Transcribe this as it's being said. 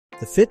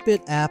The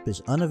Fitbit app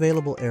is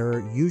unavailable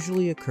error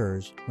usually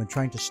occurs when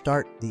trying to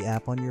start the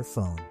app on your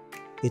phone.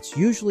 It's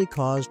usually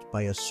caused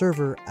by a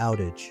server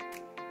outage.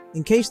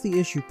 In case the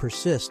issue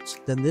persists,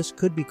 then this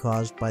could be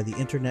caused by the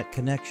internet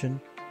connection,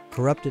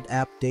 corrupted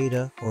app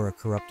data, or a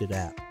corrupted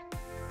app.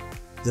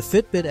 The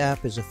Fitbit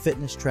app is a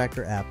fitness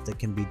tracker app that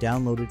can be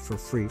downloaded for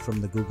free from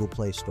the Google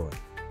Play Store.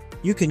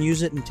 You can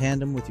use it in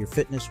tandem with your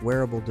fitness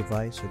wearable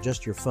device or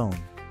just your phone.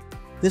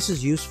 This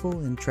is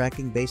useful in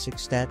tracking basic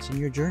stats in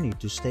your journey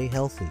to stay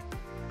healthy.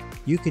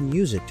 You can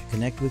use it to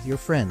connect with your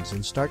friends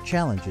and start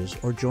challenges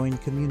or join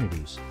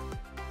communities.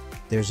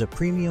 There's a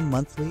premium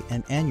monthly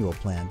and annual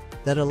plan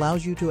that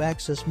allows you to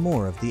access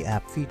more of the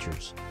app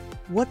features.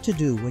 What to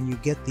do when you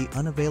get the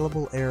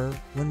unavailable error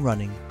when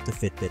running the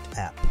Fitbit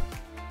app.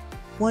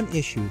 One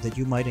issue that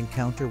you might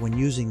encounter when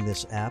using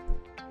this app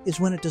is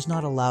when it does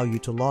not allow you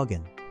to log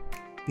in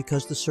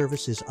because the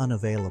service is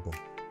unavailable.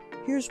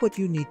 Here's what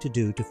you need to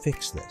do to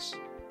fix this.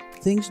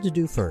 Things to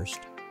do first: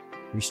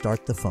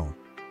 restart the phone.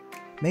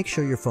 Make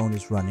sure your phone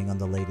is running on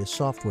the latest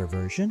software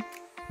version.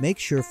 Make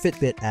sure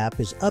Fitbit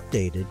app is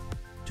updated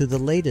to the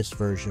latest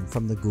version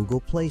from the Google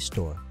Play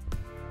Store.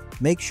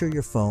 Make sure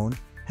your phone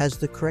has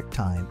the correct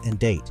time and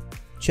date.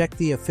 Check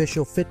the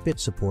official Fitbit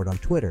support on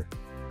Twitter.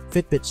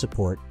 Fitbit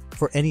support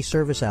for any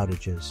service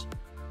outages.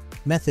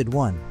 Method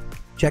 1.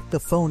 Check the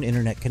phone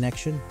internet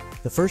connection.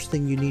 The first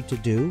thing you need to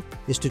do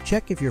is to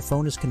check if your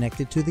phone is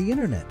connected to the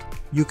internet.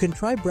 You can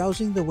try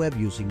browsing the web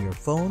using your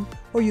phone,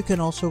 or you can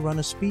also run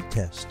a speed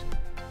test.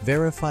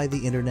 Verify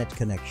the internet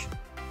connection.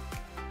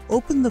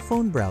 Open the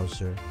phone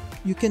browser.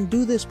 You can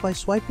do this by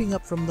swiping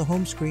up from the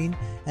home screen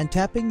and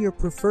tapping your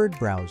preferred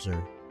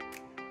browser.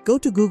 Go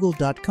to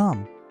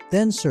google.com,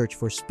 then search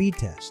for speed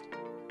test.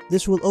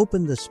 This will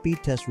open the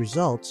speed test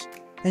results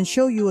and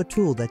show you a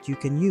tool that you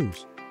can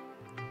use.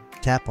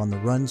 Tap on the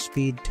Run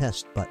Speed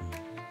Test button.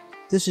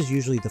 This is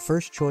usually the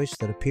first choice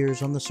that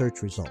appears on the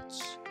search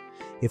results.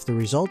 If the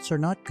results are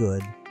not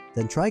good,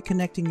 then try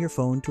connecting your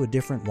phone to a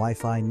different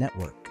Wi-Fi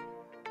network.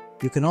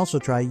 You can also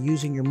try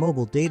using your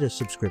mobile data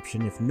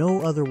subscription if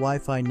no other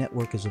Wi-Fi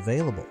network is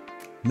available.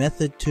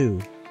 Method 2.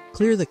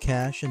 Clear the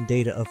cache and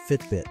data of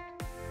Fitbit.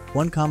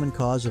 One common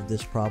cause of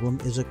this problem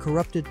is a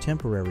corrupted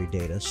temporary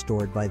data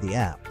stored by the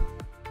app.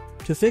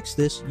 To fix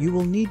this, you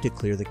will need to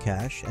clear the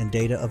cache and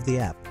data of the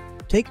app.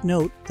 Take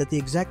note that the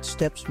exact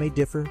steps may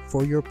differ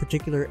for your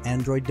particular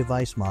Android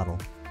device model.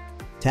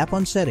 Tap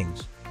on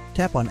Settings,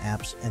 tap on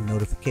Apps and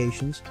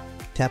Notifications,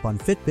 tap on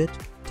Fitbit,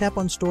 tap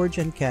on Storage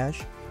and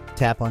Cache,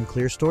 tap on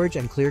Clear Storage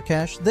and Clear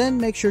Cache, then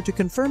make sure to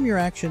confirm your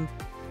action.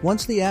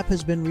 Once the app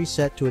has been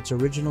reset to its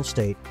original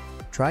state,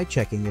 try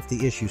checking if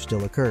the issue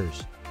still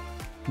occurs.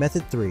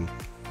 Method 3.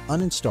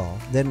 Uninstall,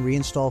 then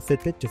reinstall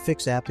Fitbit to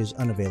fix app is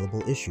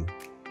unavailable issue.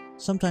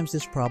 Sometimes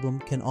this problem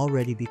can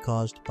already be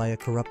caused by a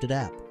corrupted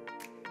app.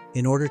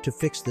 In order to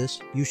fix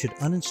this, you should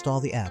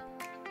uninstall the app,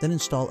 then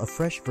install a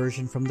fresh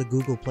version from the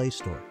Google Play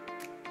Store.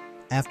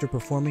 After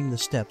performing the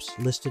steps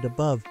listed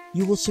above,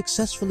 you will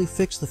successfully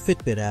fix the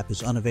Fitbit app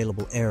is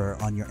unavailable error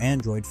on your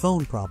Android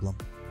phone problem.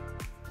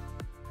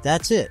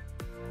 That's it.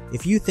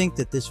 If you think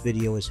that this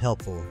video is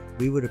helpful,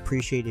 we would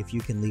appreciate if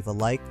you can leave a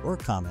like or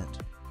comment.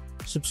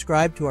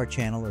 Subscribe to our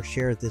channel or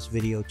share this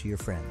video to your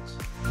friends.